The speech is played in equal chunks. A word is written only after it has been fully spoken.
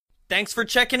Thanks for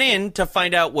checking in to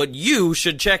find out what you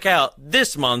should check out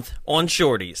this month on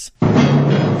Shorties.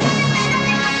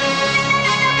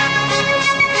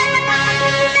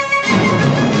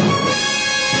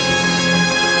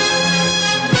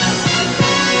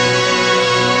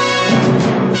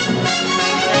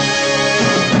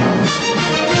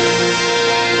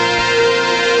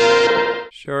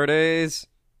 Shorties.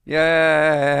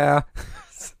 Yeah.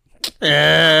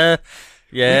 Yeah.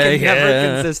 You can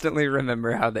never consistently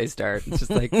remember how they start. It's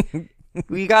just like,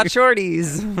 we got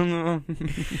Shorties.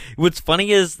 What's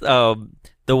funny is the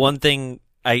one thing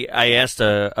I asked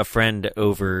a friend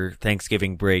over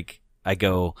Thanksgiving break. I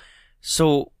go,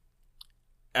 so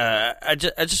I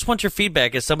just want your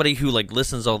feedback as somebody who like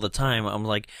listens all the time. I'm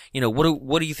like,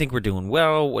 what do you think we're doing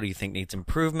well? What do you think needs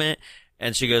improvement?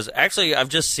 And she goes, actually, I've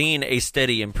just seen a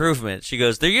steady improvement. She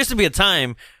goes, there used to be a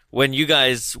time when you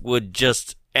guys would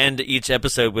just end each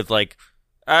episode with like,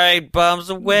 all right, bombs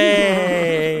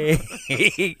away.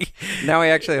 Now we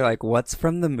actually like, what's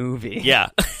from the movie? Yeah.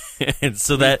 And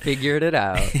so that figured it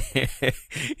out.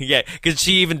 Yeah, because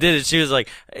she even did it. She was like,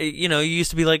 you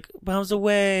used to be like, bombs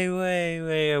away,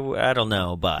 way, I don't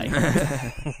know, bye.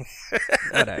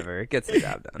 Whatever, it gets the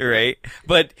job done. Right?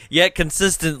 But yet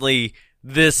consistently,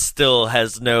 this still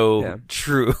has no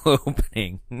true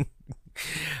opening. We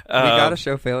gotta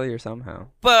show failure somehow.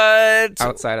 But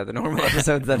outside of the normal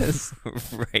episodes, that is.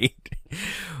 Right.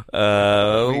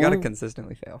 We gotta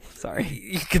consistently fail.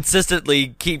 Sorry.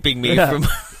 Consistently keeping me from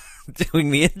doing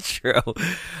the intro.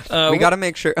 We gotta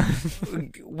make sure.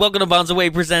 Welcome to Bombs Away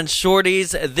presents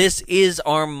Shorties. This is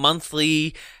our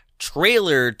monthly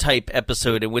trailer type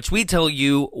episode in which we tell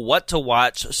you what to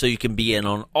watch so you can be in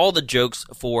on all the jokes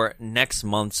for next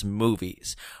month's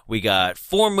movies. We got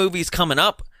 4 movies coming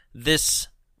up this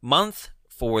month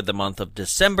for the month of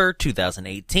December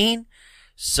 2018.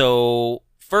 So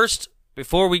first,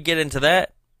 before we get into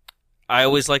that, I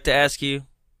always like to ask you,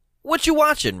 what you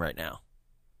watching right now?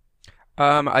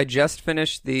 I just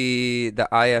finished the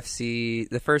IFC,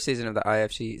 the first season of the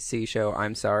IFC show,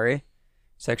 I'm Sorry.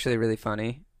 It's actually really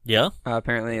funny. Yeah.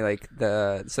 Apparently, like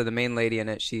the main lady in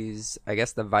it, she's I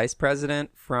guess the vice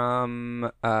president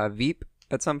from Veep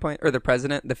at some point, or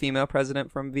the female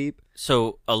president from Veep.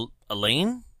 So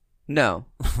Elaine? No,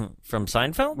 from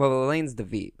Seinfeld. Well, Elaine's the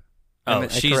Veep. Oh,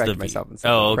 she's the myself Veep. and said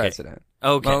okay. President.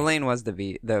 Okay. Well, Elaine was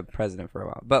the president for a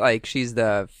while, but like she's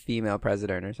the female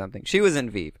president or something. She was in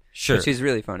Veep. Sure. But she's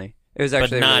really funny. It was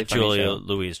actually but not a really funny Julia show.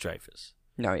 Louis-Dreyfus.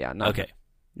 No, yeah, not okay. her.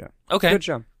 Yeah. Okay. Good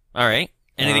show. All right.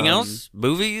 Anything else?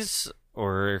 Movies?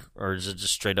 Or is it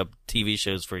just straight up TV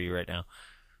shows for you right now?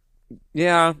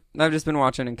 Yeah, I've just been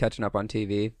watching and catching up on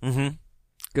TV. Mm-hmm.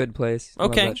 Good Place.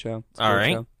 Okay. Love that show. All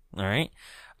right. Show. All right.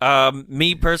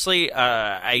 Me personally,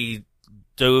 I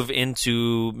dove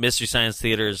into Mystery Science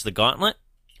Theater's The Gauntlet.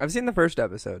 I've seen the first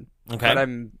episode. Okay. But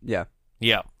Yeah.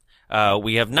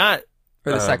 We have not.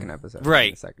 Or the second episode.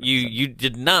 Right. The second you episode. you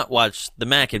did not watch the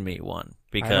Mac and Me one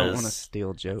because I don't want to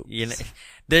steal jokes.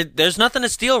 There's nothing to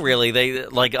steal really. They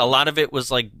like a lot of it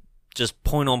was like just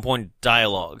point on point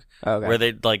dialogue where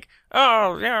they'd like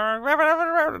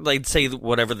they'd say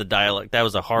whatever the dialogue. That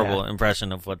was a horrible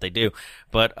impression of what they do.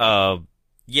 But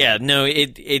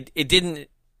it didn't.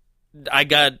 I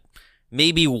got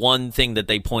maybe one thing that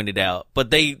they pointed out,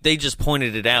 but they just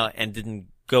pointed it out and didn't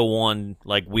go on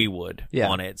like we would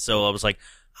on it. So I was like,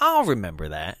 I'll remember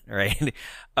that, right?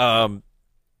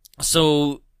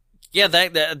 So yeah,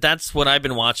 that's what I've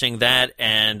been watching. That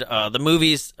and the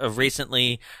movies of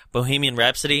recently, Bohemian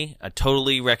Rhapsody. I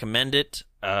totally recommend it.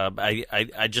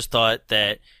 I just thought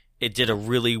that it did a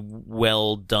really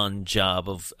well done job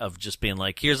of just being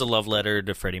like, here's a love letter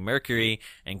to Freddie Mercury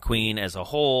and Queen as a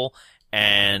whole,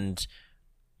 and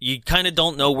you kind of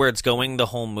don't know where it's going the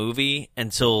whole movie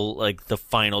until like the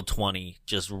final 20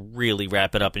 just really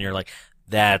wrap it up, and you're like,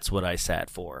 that's what I sat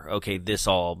for. Okay, this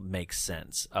all makes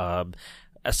sense.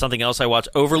 Something else I watched,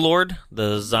 Overlord,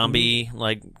 the zombie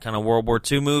like kind of World War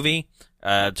II movie.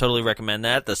 Totally recommend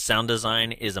that. The sound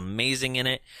design is amazing in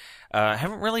it.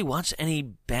 Haven't really watched any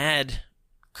bad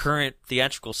current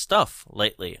theatrical stuff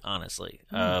lately, honestly.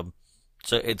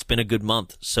 So it's been a good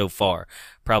month so far.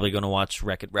 Probably going to watch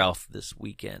Wreck-It Ralph this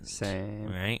weekend. Same.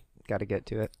 Right? Got to get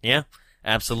to it. Yeah,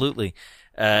 absolutely.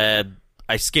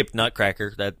 I skipped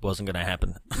Nutcracker. That wasn't going to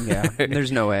happen. Yeah,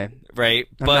 there's no way. Right?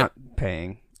 I'm not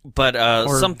paying. But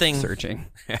or something searching.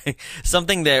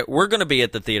 Something that we're going to be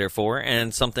at the theater for,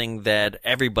 and something that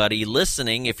everybody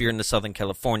listening, if you're in the Southern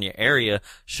California area,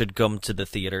 should come to the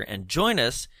theater and join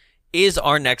us, is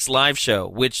our next live show,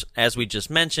 which, as we just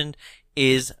mentioned,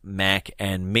 is Mac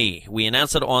and Me. We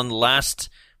announced it on last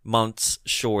month's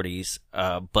Shorties,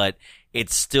 but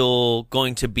it's still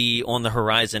going to be on the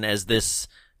horizon as this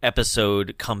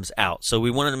episode comes out. So we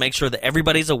wanted to make sure that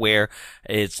everybody's aware.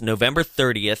 It's November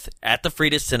 30th at the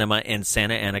Frida Cinema in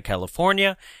Santa Ana,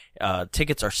 California.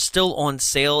 Tickets are still on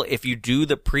sale. If you do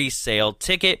the pre-sale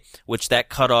ticket, which that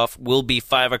cutoff will be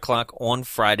 5 o'clock on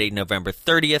Friday, November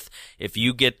 30th. If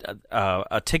you get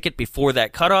a ticket before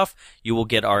that cutoff, you will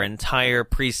get our entire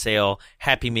pre-sale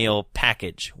Happy Meal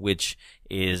package, which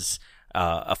is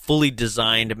a fully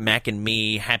designed Mac and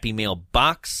Me Happy Meal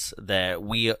box that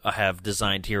we have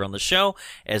designed here on the show,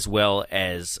 as well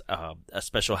as a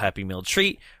special Happy Meal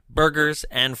treat, burgers,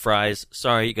 and fries.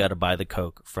 Sorry, you got to buy the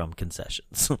Coke from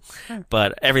concessions.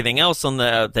 But everything else on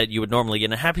that you would normally get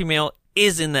in a Happy Meal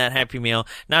is in that Happy Meal,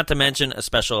 not to mention a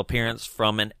special appearance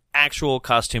from an actual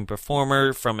costume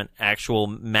performer from an actual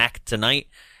Mac Tonight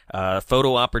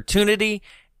photo opportunity,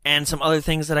 and some other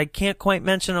things that I can't quite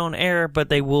mention on air, but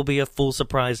they will be a full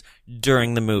surprise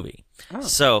during the movie. Oh.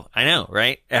 So, I know,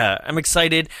 right? I'm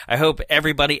excited. I hope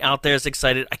everybody out there is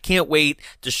excited. I can't wait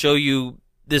to show you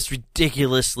this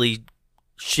ridiculously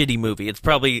shitty movie. It's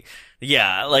probably,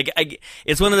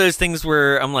 it's one of those things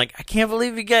where I'm like, I can't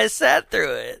believe you guys sat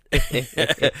through it.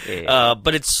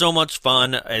 But it's so much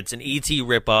fun. It's an E.T.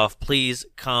 ripoff. Please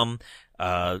come.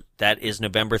 That is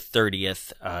November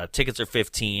 30th. Tickets are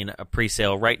 $15, a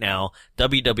pre-sale right now.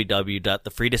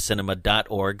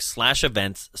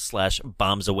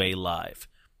 www.thefridacinema.org/events/bombsawaylive.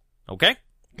 Okay?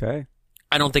 Okay.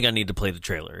 I don't think I need to play the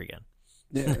trailer again.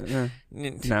 Yeah,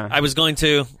 no. I was going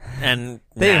to, and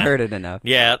they heard it enough.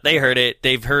 Yeah, they heard it.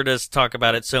 They've heard us talk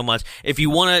about it so much. If you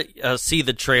want to see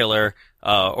the trailer,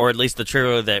 or at least the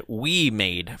trailer that we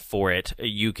made for it,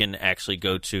 you can actually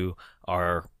go to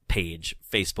our page,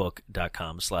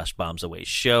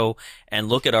 facebook.com/bombsawayshow, and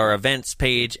look at our events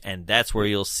page, and that's where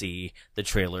you'll see the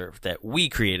trailer that we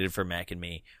created for Mac and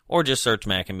Me, or just search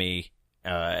Mac and Me,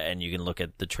 and you can look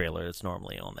at the trailer that's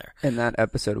normally on there. And that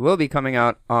episode will be coming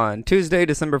out on Tuesday,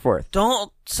 December 4th.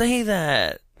 Don't say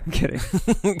that. I'm kidding.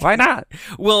 Why not?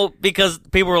 Well, because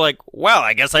people were like, well,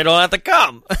 I guess I don't have to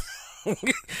come.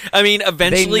 I mean,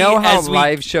 eventually, they know how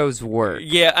live shows work.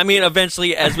 Yeah, I mean,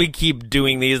 eventually, as we keep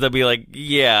doing these, they'll be like,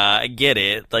 "Yeah, I get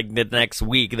it." Like the next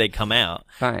week, they come out.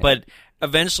 Fine. But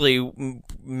eventually,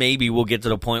 maybe we'll get to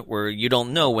the point where you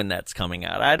don't know when that's coming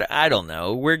out. I don't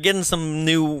know. We're getting some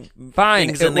new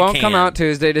things in the can. It won't come out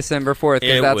Tuesday, December 4th,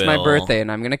 because that's my will. birthday,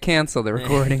 and I'm going to cancel the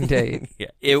recording date. Yeah,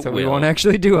 so we won't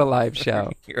actually do a live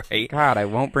show. Right. God, I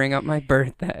won't bring up my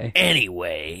birthday.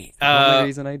 Anyway. That's the only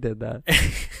reason I did that.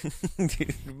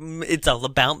 It's all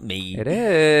about me. It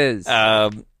is.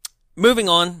 Moving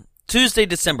on. Tuesday,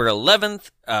 December 11th.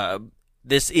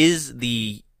 This is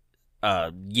the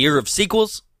year of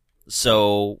sequels,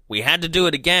 so we had to do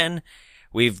it again.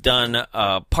 We've done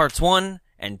parts 1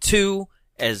 and 2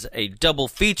 as a double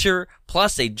feature,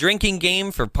 plus a drinking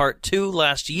game for part 2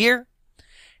 last year.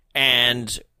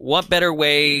 And what better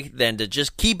way than to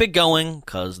just keep it going,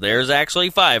 because there's actually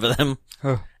 5 of them.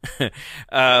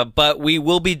 But we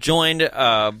will be joined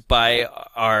by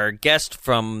our guest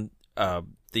from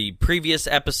the previous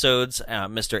episodes,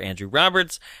 Mr. Andrew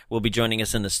Roberts, will be joining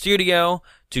us in the studio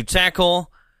to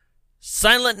tackle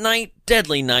Silent Night,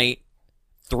 Deadly Night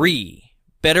 3,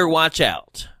 Better Watch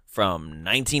Out, from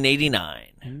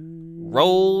 1989.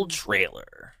 Roll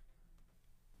trailer.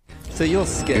 So you'll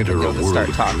skip and you'll just start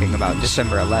talking about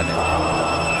December 11th.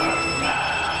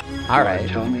 All right.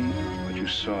 Tell me what you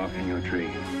saw in your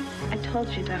dream. I told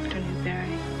you, Dr.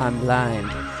 Newberry. I'm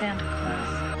blind. Santa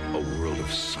Claus. A world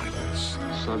of silence.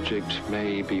 Subject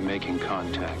may be making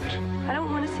contact. I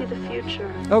don't want to see the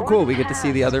future. Oh, cool. We get to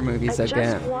see the other movies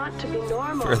again. I just want to be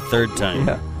normal. For a third time.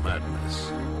 Yeah.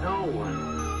 Madness. No one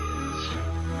is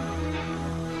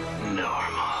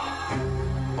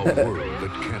normal. A world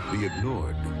that can't be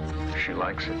ignored. She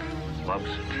likes it, loves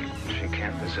it. She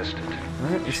can't resist it. All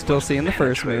right, you're still seeing the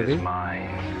first Penetrate movie. his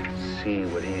mind, see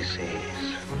what he sees.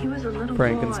 He was a little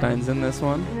Frankenstein's boy, in this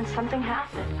one. and then something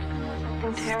happened.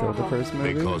 Something Still terrible. the first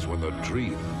movie. Because when the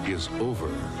dream is over,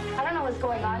 I don't know what's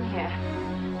going on here,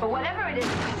 but whatever it is,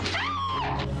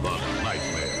 the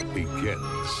nightmare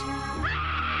begins.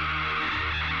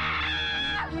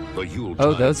 The Yuletide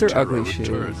Oh, those are terror ugly shoes.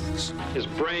 returns. His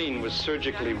brain was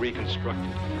surgically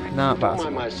reconstructed. Not Don't mind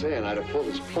possible. my saying, I'd have pulled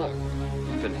his plug.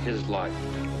 Then his life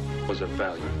was of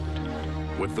value.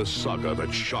 With the saga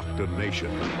that shocked a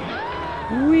nation.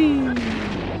 Whee!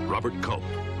 Robert Culp,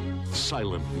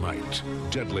 Silent Night,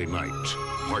 Deadly Night,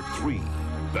 Part 3,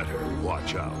 Better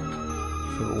Watch Out.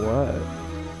 For what?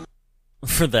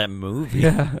 For that movie.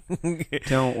 Yeah.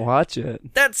 Don't watch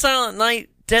it. That Silent Night,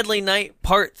 Deadly Night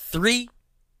Part 3.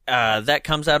 That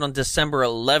comes out on December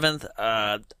 11th.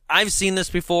 I've seen this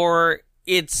before.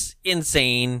 It's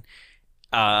insane.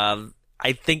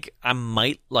 I think I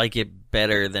might like it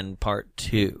better than part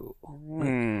 2.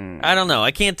 I don't know.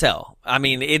 I can't tell. I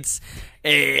mean,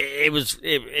 I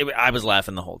was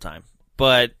laughing the whole time.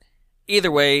 But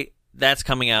either way, that's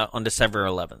coming out on December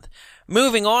 11th.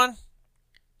 Moving on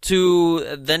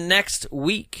to the next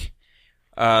week.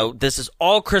 This is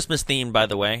all Christmas themed, by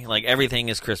the way. Like, everything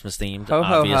is Christmas themed, Ho,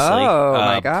 ho, obviously. ho. Oh,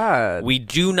 my God. We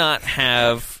do not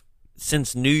have,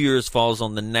 since New Year's falls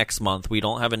on the next month, we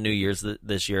don't have a New Year's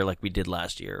this year like we did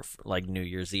last year, like New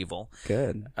Year's Evil.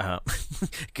 Good.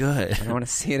 Good. I don't want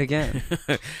to see it again.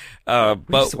 But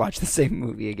Just watch the same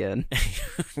movie again.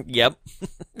 Yep.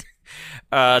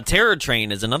 Terror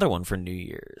Train is another one for New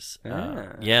Year's.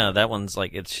 Yeah, that one's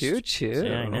like, it's Choo-choo.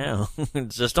 Yeah, I know.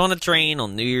 It's just on a train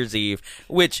on New Year's Eve,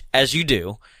 which, as you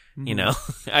do, you know,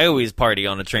 I always party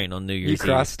on a train on New Year's You Eve.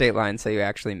 cross state lines, so you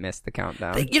actually missed the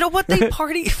countdown. You know what? They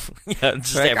party. Yeah,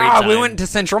 just Like, every time. we went to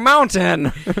Central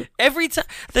Mountain. Every time.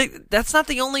 That's not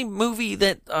the only movie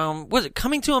that, was it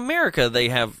Coming to America? They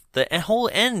have, the whole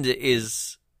end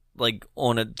is, like,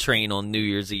 on a train on New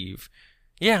Year's Eve.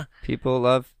 Yeah. People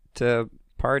love to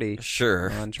party.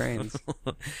 Sure. On trains.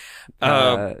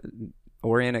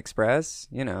 Orient Express,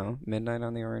 Midnight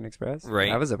on the Orient Express.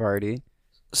 Right. That was a party.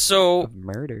 So, Of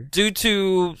murder. due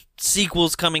to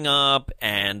sequels coming up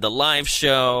and the live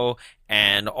show,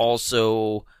 and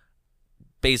also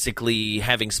basically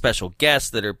having special guests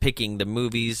that are picking the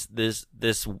movies this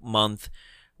month,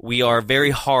 we are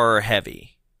very horror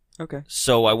heavy. Okay.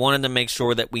 So I wanted to make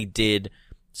sure that we did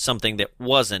something that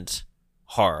wasn't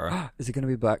horror. Is it going to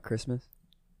be Black Christmas?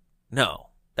 No,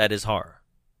 that is horror.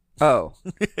 Oh.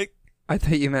 I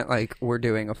thought you meant like we're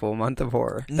doing a full month of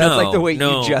horror. That's No, like the way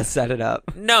no. you just set it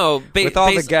up. No, With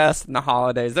all the guests and the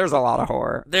holidays, there's a lot of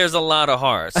horror. There's a lot of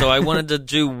horror. So I wanted to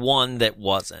do one that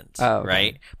wasn't, Oh, okay.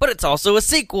 right? But it's also a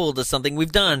sequel to something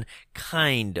we've done,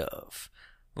 kind of.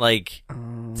 Like,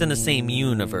 it's in the same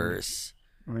universe.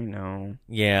 I know.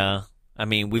 Yeah. I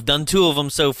mean, we've done 2 of them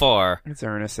so far. It's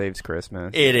Ernest Saves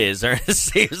Christmas. It is Ernest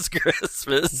Saves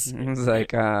Christmas. It was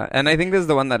like, and I think this is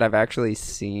the one that I've actually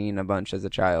seen a bunch as a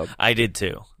child. I did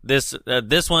too. This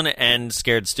one and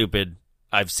Scared Stupid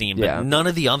I've seen, but Yeah. none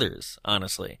of the others,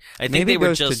 honestly. I think Maybe they were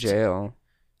Goes just to jail.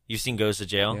 You've seen Goes to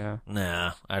Jail? Yeah.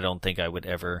 Nah, I don't think I would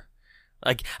ever.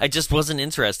 Like, I just wasn't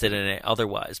interested in it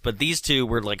otherwise. But these 2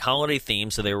 were like holiday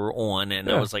themed, so they were on, and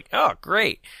I was like, oh,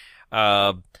 great.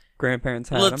 Grandparents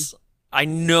had them. I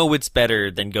know it's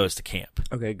better than Goes to Camp,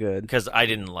 Okay, good. because I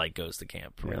didn't like Goes to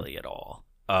Camp really at all.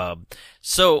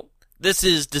 So this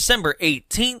is December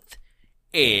 18th.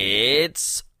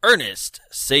 It's Ernest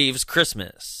Saves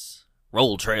Christmas.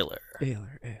 Roll trailer.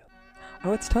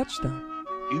 Oh, it's Touchdown.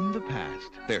 In the past,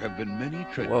 there have been many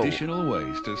traditional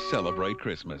ways to celebrate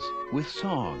Christmas. With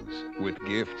songs, with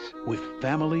gifts, with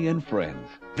family and friends.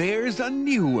 There's a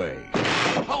new way.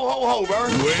 Ho, ho, ho,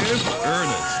 Bert. With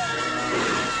Ernest.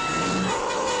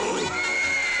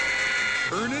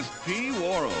 Ernest P.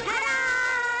 Worrell.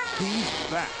 He's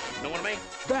back. Know what I mean?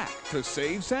 Back to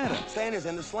save Santa. Santa's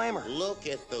in the slammer. Look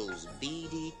at those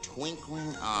beady,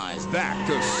 twinkling eyes. Back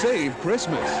to save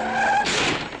Christmas.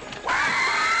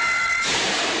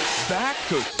 Back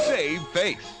to save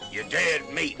face. You dead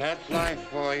meat. That's life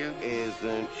for you.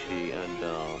 Isn't she a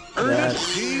doll?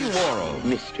 Ernest P. Worrell.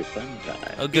 Mr.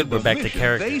 Funtime. Oh, good. We're back to Mission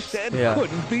characters. They said Yeah.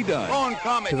 couldn't be done. On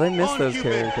Comet. 'Cause I miss on those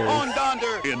Cupid, characters. On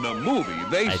Donder. In the movie,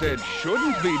 they I said did.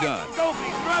 shouldn't be done. Dopey,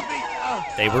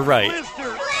 Scruffy. They were right.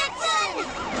 Blister.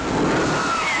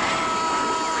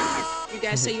 You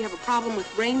guys say you have a problem with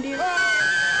reindeer?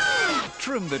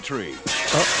 Trim the tree.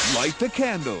 Light the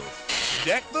candles.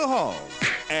 Deck the halls.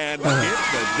 And hit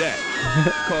the deck.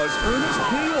 Cause Ernest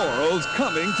P. Worrell's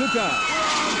coming to town.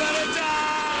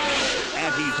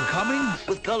 And he's coming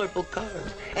With colorful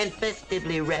cards and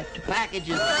festively wrapped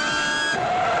packages.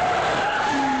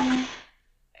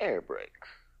 Air brakes.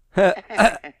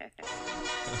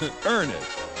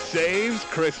 Ernest Saves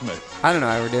Christmas. I don't know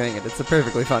how we're doing it. It's a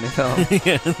perfectly funny film.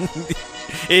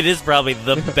 It is probably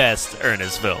the best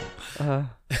Ernest film.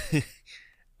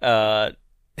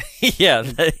 Yeah,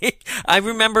 I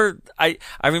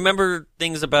remember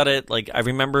things about it. Like, I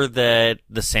remember that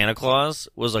the Santa Claus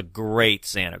was a great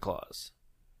Santa Claus.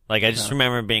 Like, I just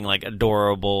remember being like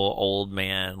adorable old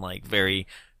man, like very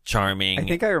charming. I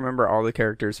think I remember all the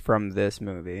characters from this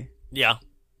movie. Yeah.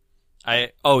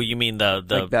 You mean the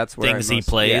Like, that's where things I he most-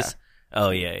 plays? yeah. Oh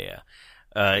yeah.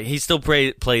 He still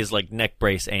plays like neck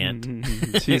brace ant.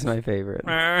 She's my favorite.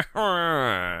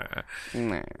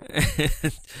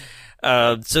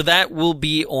 So that will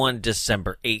be on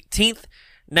December 18th.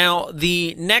 Now,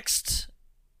 the next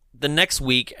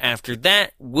week after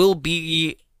that will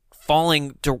be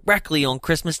falling directly on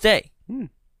Christmas Day.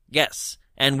 Yes.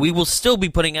 And we will still be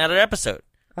putting out an episode.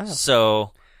 Oh.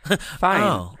 So... Fine.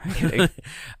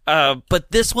 Oh.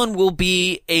 But this one will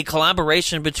be a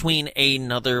collaboration between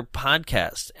another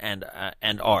podcast and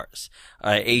ours.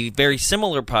 A very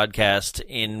similar podcast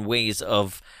in ways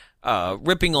of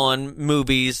ripping on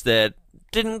movies that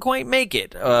didn't quite make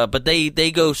it. But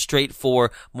they go straight for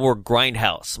more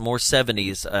grindhouse, more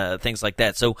 70s, things like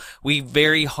that. So we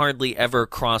very hardly ever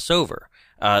cross over.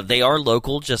 They are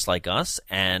local, just like us,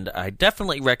 and I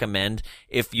definitely recommend,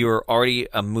 if you're already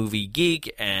a movie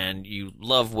geek and you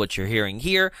love what you're hearing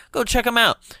here, go check them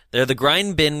out. They're the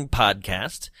Grind Bin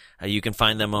Podcast. You can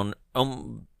find them on,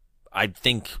 I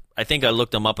think I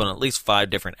looked them up on at least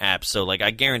 5 different apps, so like I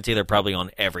guarantee they're probably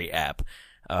on every app,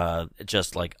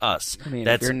 just like us. I mean,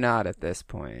 if you're not at this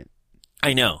point.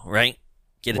 I know, right?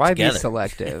 Get it Why together. be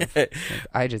selective? Like,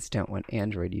 I just don't want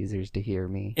Android users to hear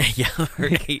me. Yeah,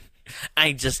 right.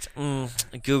 I just,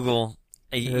 Google,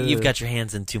 you've got your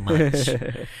hands in too much.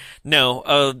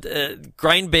 No,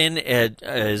 Grind Bin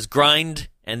is Grind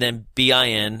and then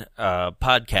BIN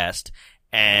podcast,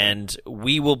 and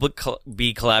we will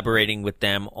be collaborating with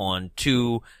them on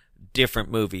 2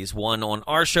 different movies, one on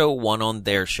our show, one on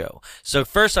their show. So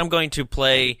first I'm going to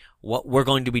play what we're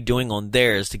going to be doing on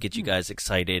theirs to get you guys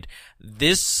excited.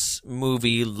 This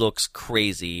movie looks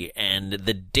crazy, and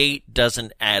the date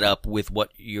doesn't add up with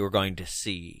what you're going to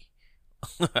see.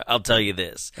 I'll tell you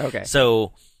this. Okay.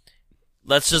 So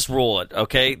let's just roll it,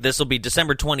 okay? This will be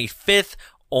December 25th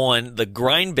on the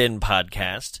Grind Bin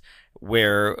podcast,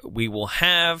 where we will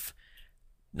have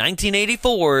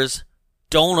 1984's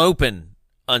Don't Open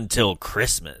Until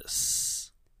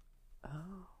Christmas.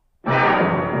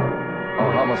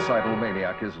 A homicidal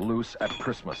maniac is loose at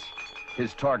Christmas.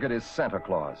 His target is Santa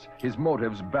Claus. His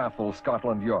motives baffle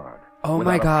Scotland Yard. Oh Without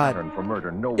my a God. pattern for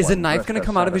murder, no Is a one knife dressed gonna as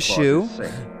come out of Santa his Claus shoe?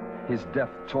 is safe. His death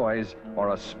toys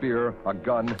are a spear, a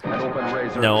gun, an open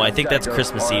razor. No, I a think that's dagger,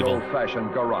 Christmas or an Evil.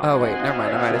 old-fashioned garage. Oh, wait, never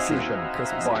mind. I might have seen Execution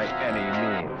Christmas by Evil. any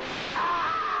means.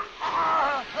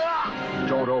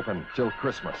 Don't open till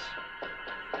Christmas.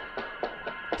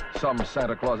 Some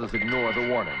Santa Clauses ignore the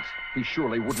warnings. He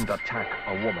surely wouldn't attack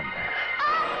a woman.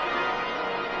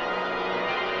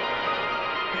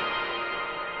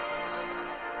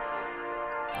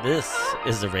 This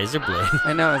is the razor blade.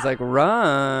 I know, it's like,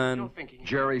 run.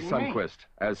 Jerry Sundquist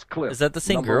as Cliff. Is that the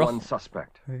same number girl? 1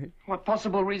 suspect. What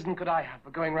possible reason could I have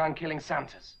for going around killing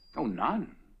Santas? Oh,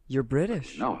 none. You're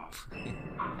British. No.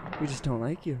 We just don't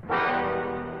like you.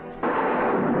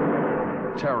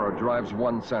 Terror drives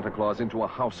one Santa Claus into a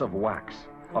house of wax,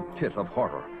 a pit of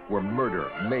horror where murder,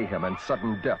 mayhem, and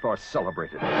sudden death are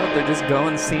celebrated. What, they're just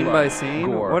going scene by scene?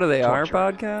 Gore, What are they, our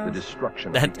torture, the podcast?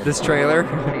 destruction. This trailer?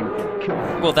 Painful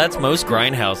killing. Well, that's most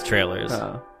Grindhouse trailers.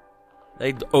 Oh.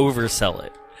 They oversell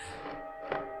it.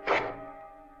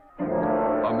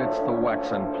 Amidst the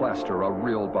wax and plaster, a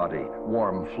real body,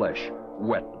 warm flesh,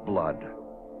 wet blood.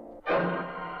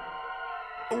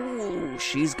 Ooh,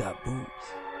 she's got boobs.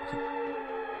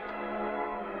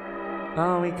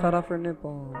 Oh, we cut off her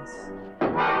nipples.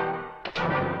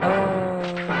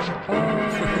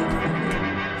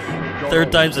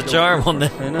 Third time's a charm on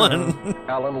that one.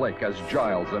 Alan Lake as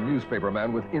Giles, a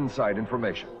newspaperman with inside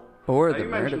information. Or Now, the you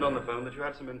mentioned murder. on the phone that you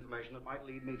had some information that might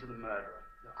lead me to the murderer.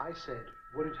 I said,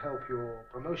 would it help your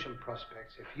promotion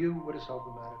prospects if you were to solve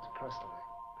the murder personally?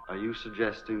 Are you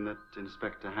suggesting that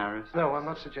Inspector Harris? No, I'm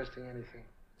not suggesting anything.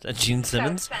 Is that Gene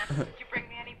Simmons? Did you bring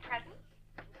me any presents?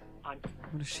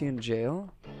 What, is she in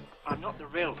jail? I'm not the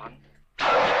real one.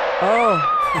 Oh.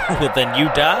 Well, then you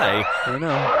die. I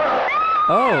know.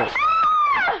 Oh.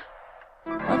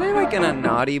 Are they like in a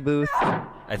naughty booth?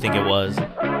 I think it was.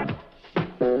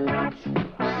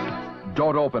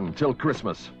 Don't open till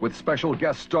Christmas with special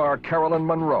guest star Carolyn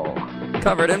Monroe.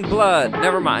 Covered in blood.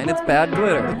 Never mind, it's bad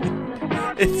glitter.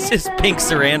 It's just pink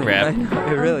saran I wrap. know,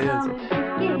 it really is.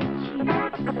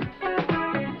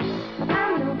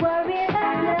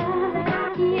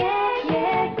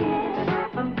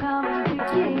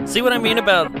 See what I mean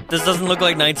about this doesn't look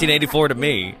like 1984 to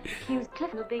me. He was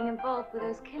Clifford being involved with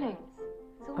those killings.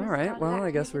 Alright, well,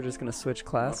 I guess we're just gonna switch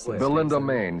class. Belinda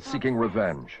Main seeking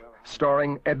revenge.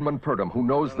 Starring Edmund Purdom, who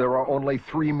knows there are only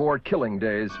 3 more killing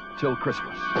days till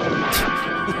Christmas.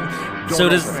 So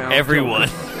does everyone.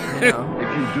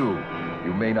 If you do,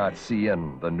 you may not see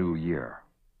in the new year.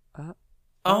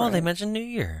 Oh, they mentioned New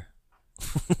Year.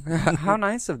 How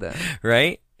nice of them.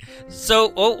 Right?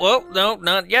 So, no,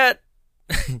 not yet.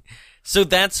 So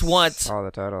that's what Saw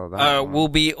the title of that one. will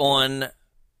be on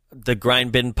the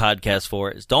Grind Bin podcast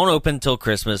for is Don't Open Till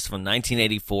Christmas from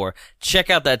 1984. Check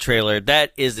out that trailer.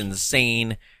 That is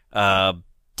insane.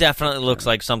 Definitely looks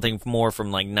like something more from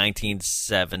like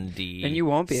 1970. And you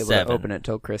won't be able to open it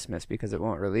till Christmas because it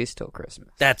won't release till Christmas.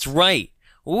 That's right.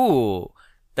 Ooh,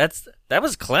 that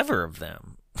was clever of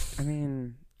them. I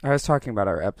mean, I was talking about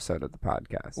our episode of the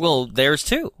podcast. Well, theirs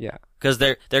too. Yeah, because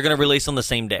they're going to release on the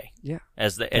same day. Yeah,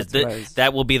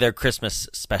 that will be their Christmas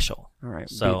special. All right,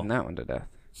 so beating that one to death.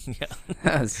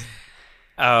 Yeah.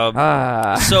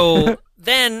 So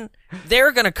then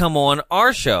they're going to come on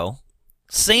our show.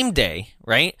 Same day,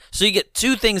 right? So you get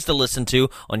two things to listen to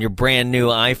on your brand new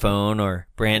iPhone or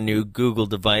brand new Google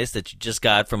device that you just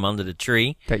got from under the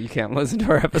tree. That you can't listen to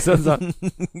our episodes on.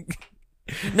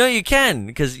 No, you can,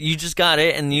 because you just got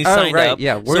it and you signed up.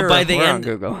 Yeah, we're on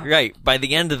Google. Right, by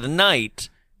the end of the night,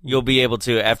 you'll be able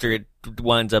to, after it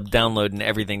winds up downloading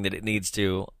everything that it needs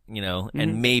to,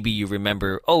 and maybe you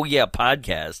remember, oh yeah,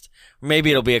 podcast. Maybe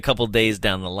it'll be a couple days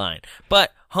down the line.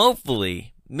 But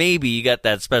hopefully, maybe you got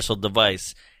that special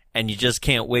device and you just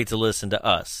can't wait to listen to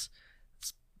us.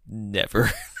 It's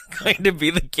never going to be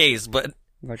the case, but...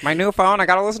 Like, my new phone, I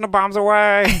gotta listen to Bombs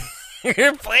Away.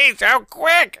 Please, how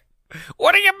quick?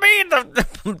 What do you mean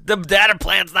the data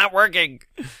plan's not working?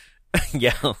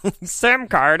 Yeah. SIM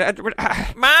card.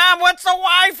 Mom, what's the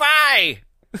Wi-Fi?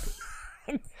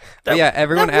 Yeah,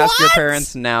 everyone ask your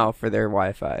parents now for their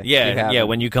Wi-Fi. Yeah,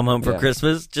 when you come home for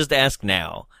Christmas, just ask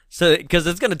now. So, because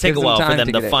it's going to take a while for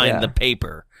them to find the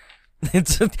paper. I got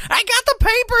the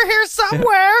paper here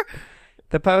somewhere.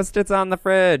 The Post-its on the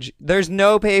fridge. There's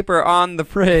no paper on the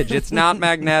fridge. It's not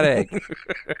magnetic.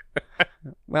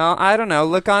 Well, I don't know.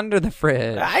 Look under the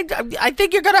fridge. I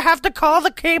think you're going to have to call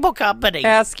the cable company.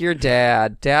 Ask your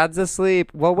dad. Dad's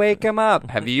asleep. We'll wake him up.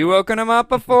 Have you woken him up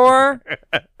before?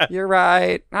 You're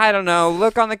right. I don't know.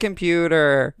 Look on the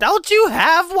computer. Don't you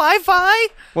have Wi-Fi?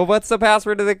 Well, what's the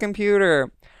password to the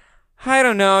computer? I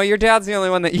don't know. Your dad's the only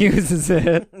one that uses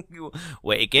it.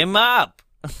 Wake him up.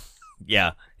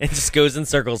 Yeah, it just goes in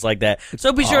circles like that.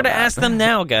 So be sure to ask them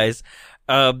now, guys.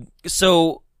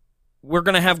 So we're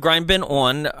gonna have Grind Bin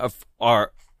on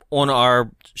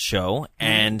our show,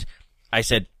 and I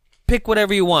said pick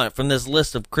whatever you want from this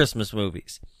list of Christmas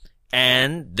movies,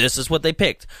 and this is what they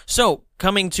picked. So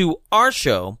coming to our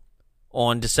show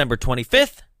on December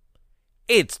 25th,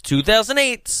 it's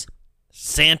 2008's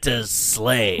Santa's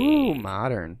Sleigh. Ooh,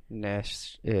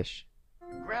 modern-ish.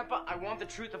 Grandpa, I want the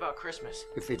truth about Christmas.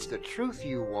 If it's the truth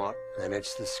you want, then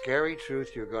it's the scary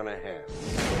truth you're gonna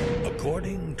have.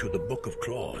 According to the Book of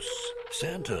Claus,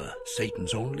 Santa,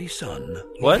 Satan's only son,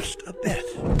 What? lost a bet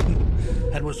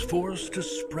and was forced to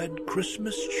spread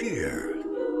Christmas cheer.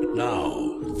 But now,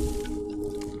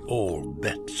 all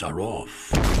bets are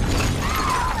off.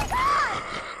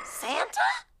 Santa?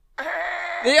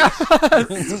 Yeah.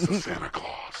 This is Santa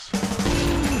Claus.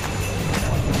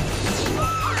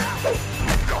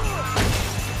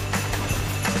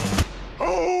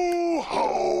 Ho,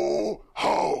 ho,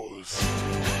 hos.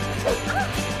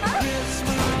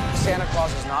 Santa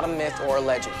Claus is not a myth or a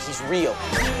legend. He's real.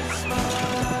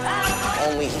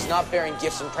 Only he's not bearing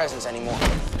gifts and presents anymore.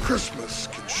 Christmas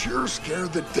can sure scare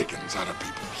the dickens out of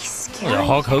people.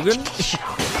 Hulk Hogan?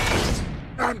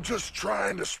 I'm just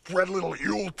trying to spread a little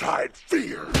Yuletide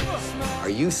fear. Are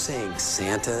you saying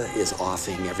Santa is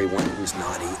offing everyone who's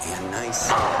naughty and nice?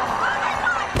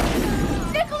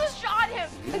 Nicholas shot him!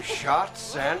 You shot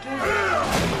Santa?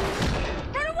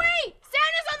 Run away!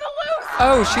 Santa's on the loose!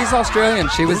 Oh, she's Australian.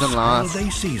 She was in Lost.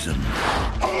 Holiday season.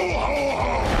 Ho, ho,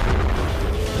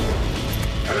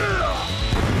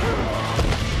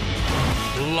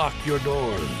 ho. Lock your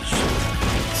doors.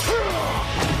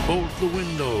 Bolt the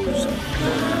windows.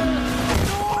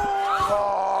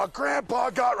 Oh, Grandpa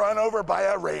got run over by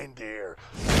a reindeer.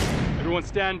 Everyone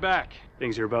stand back.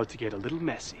 Things are about to get a little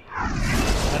messy.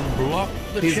 And block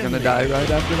the He's chimney. gonna die right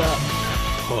after that.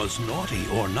 'Cause naughty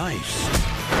or nice,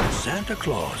 Santa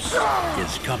Claus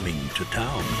is coming to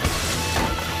town.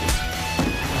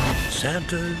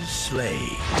 Santa's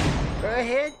Sleigh. Go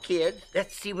ahead, kid.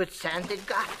 Let's see what Santa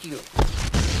got you.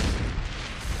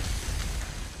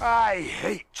 I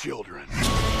hate children.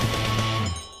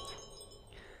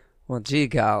 Well, gee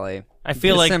golly. I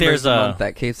feel like there's the a month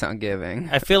that keeps on giving.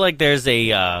 I feel like there's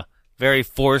a very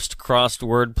forced crossed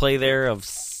wordplay there of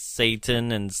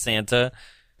Satan and Santa.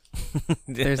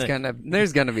 There's gonna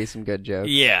be some good jokes.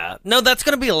 Yeah. No, that's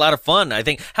gonna be a lot of fun, I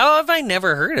think. How have I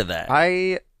never heard of that?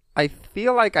 I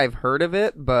feel like I've heard of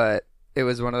it, but it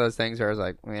was one of those things where I was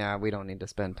like, yeah, we don't need to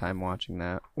spend time watching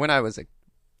that. When I was a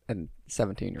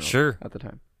 17-year-old Sure. at the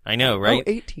time. I know, right?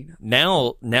 Oh, 18.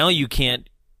 Now you can't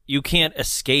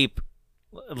escape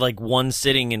like one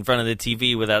sitting in front of the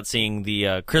TV without seeing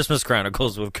the Christmas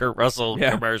Chronicles with Kurt Russell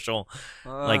commercial.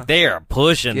 Like they are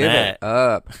pushing that it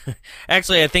up.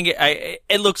 Actually, I think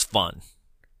it looks fun.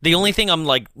 The only thing I'm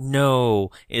like, no,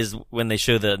 is when they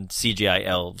show the CGI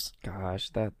elves.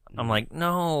 Gosh, I'm like,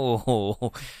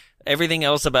 no. Everything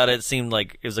else about it seemed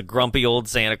like it was a grumpy old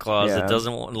Santa Claus that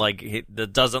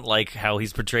doesn't like how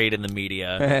he's portrayed in the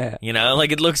media. You know,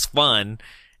 like it looks fun.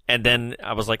 And then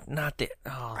I was like, not the.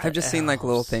 Oh, I've just seen like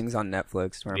little things on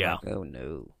Netflix where I'm like, oh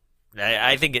no.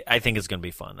 I think it's gonna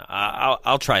be fun.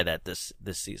 I'll try that this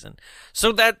season.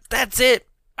 So that's it.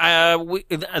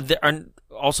 There are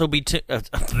also be blah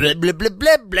blah blah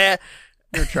blah blah.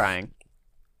 You're trying.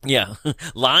 Yeah,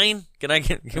 line. Can I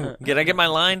get my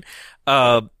line?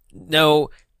 No.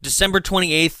 December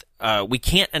 28th, we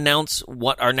can't announce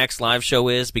what our next live show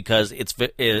is because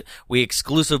we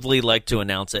exclusively like to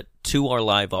announce it to our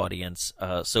live audience.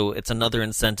 So it's another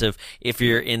incentive if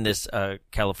you're in this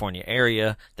California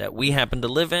area that we happen to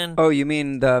live in. Oh, you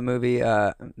mean the movie?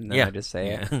 I just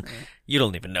say it. You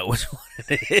don't even know which one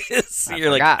it is. You're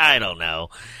like, I don't know.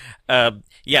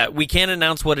 We can't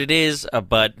announce what it is,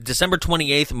 but December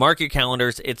 28th, mark your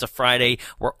calendars. It's a Friday.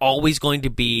 We're always going to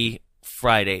be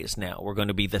Fridays now. We're going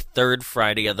to be the third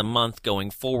Friday of the month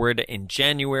going forward in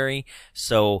January.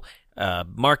 So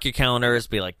mark your calendars.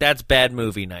 Be like, that's bad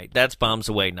movie night. That's bombs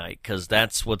away night, because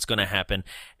that's what's going to happen.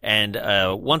 And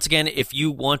once again, if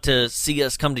you want to see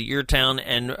us come to your town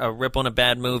and rip on a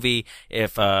bad movie,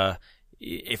 if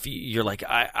you're like,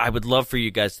 I would love for you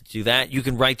guys to do that, you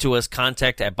can write to us,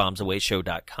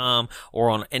 contact@bombsawayshow.com, or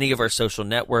on any of our social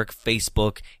network,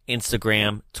 Facebook,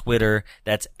 Instagram, Twitter.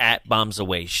 That's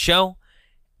 @bombsawayshow.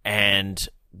 And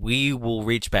we will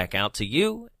reach back out to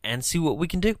you and see what we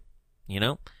can do. You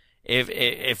know,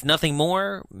 if nothing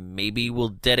more, maybe we'll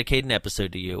dedicate an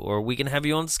episode to you, or we can have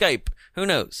you on Skype. Who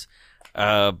knows?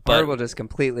 But we'll just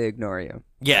completely ignore you.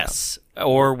 Yes,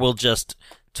 or we'll just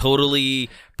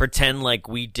totally pretend like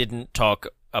we didn't talk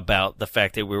about the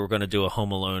fact that we were going to do a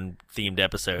Home Alone themed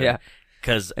episode. Yeah.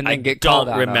 Because I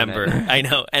don't remember. I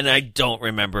know, and I don't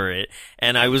remember it.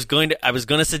 And I was going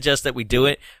to suggest that we do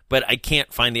it, but I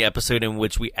can't find the episode in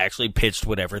which we actually pitched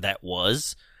whatever that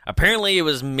was. Apparently, it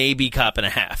was maybe Cop and a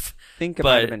Half. I think it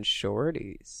might have been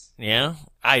Shorties. Yeah,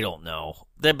 I don't know.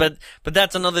 But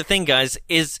that's another thing, guys.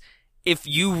 Is if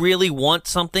you really want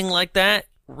something like that,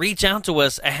 reach out to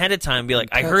us ahead of time. Be like,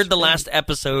 I heard the last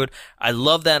episode. I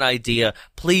love that idea.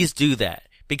 Please do that.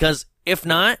 Because if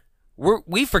not,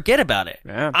 we forget about it.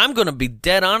 Yeah. I'm going to be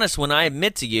dead honest when I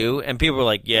admit to you, and people are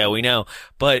like, yeah, we know.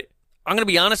 But I'm going to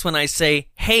be honest when I say,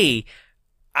 hey,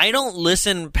 I don't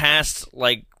listen past,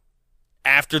 like,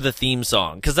 after the theme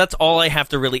song, because that's all I have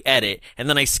to really edit. And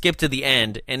then I skip to the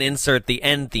end and insert the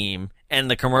end theme and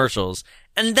the commercials.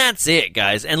 And that's it,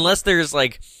 guys. Unless there's,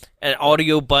 like, an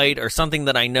audio bite or something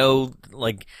that I know,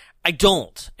 like, I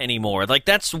don't anymore. Like,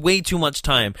 that's way too much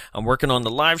time. I'm working on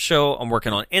the live show. I'm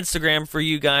working on Instagram for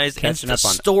you guys. Catching Insta up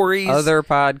on stories. Other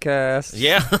podcasts.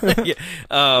 Yeah.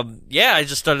 I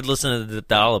just started listening to the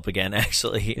Dollop again,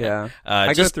 actually. Yeah.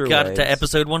 I just got to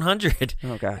episode 100.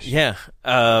 Oh, gosh. Yeah.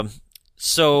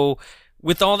 So,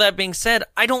 with all that being said,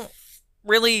 I don't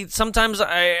really, sometimes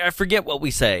I forget what we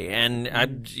say,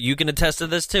 and you can attest to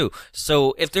this too.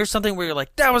 So if there's something where you're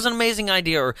like, that was an amazing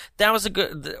idea, or that was a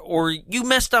good, or you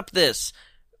messed up this,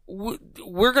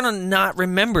 we're gonna not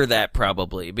remember that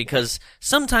probably, because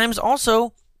sometimes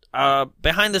also,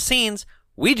 behind the scenes,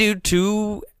 we do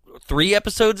 2-3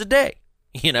 episodes a day.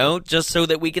 You know, just so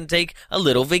that we can take a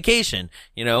little vacation,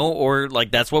 you know, or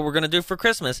like that's what we're going to do for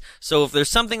Christmas. So if there's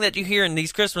something that you hear in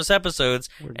these Christmas episodes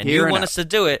and you want us to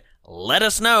do it, let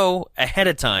us know ahead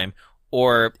of time,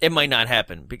 or it might not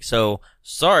happen. So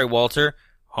sorry, Walter,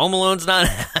 Home Alone's not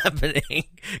happening,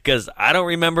 because I don't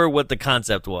remember what the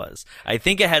concept was. I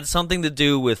think it had something to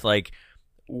do with like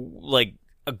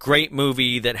a great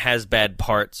movie that has bad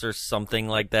parts or something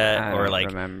like that, I or don't like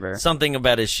remember. Something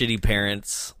about his shitty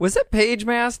parents. Was it Page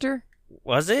Master?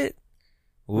 Was it?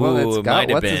 Ooh, Well, it's it got might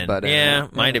have what's his been. butt in Yeah,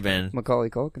 it. might have been.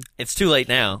 Macaulay Culkin. It's too late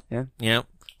now. Yeah. Yep.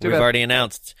 Too We've bad. already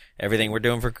announced everything we're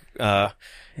doing for,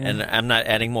 and I'm not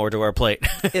adding more to our plate.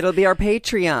 It'll be our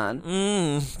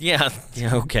Patreon. Yeah.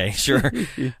 Okay. Sure.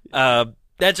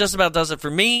 That just about does it for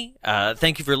me.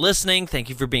 Thank you for listening. Thank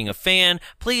you for being a fan.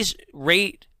 Please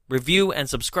rate, review, and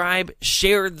subscribe.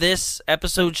 Share this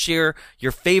episode. Share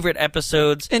your favorite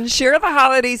episodes. And share the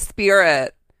holiday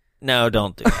spirit. No,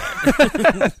 don't do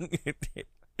that.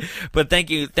 But thank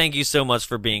you so much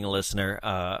for being a listener.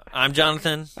 I'm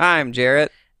Jonathan. I'm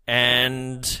Jarrett.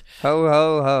 And ho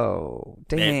ho ho!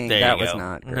 Dang, there that you was go.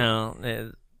 not great. No,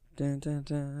 Dun, dun,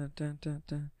 dun, dun, dun,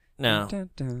 dun. No. Dun,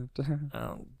 dun,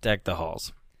 dun. Deck the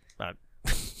halls.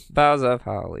 Boughs of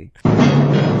Holly.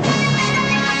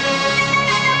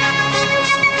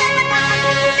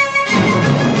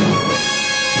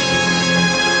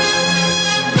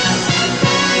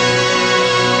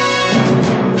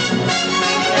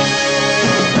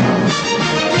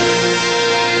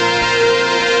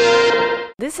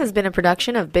 This has been a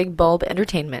production of Big Bulb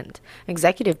Entertainment,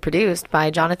 executive produced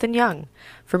by Jonathan Young.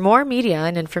 For more media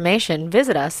and information,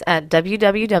 visit us at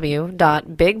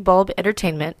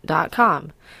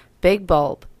www.bigbulbentertainment.com. Big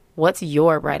Bulb, what's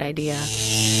your bright idea?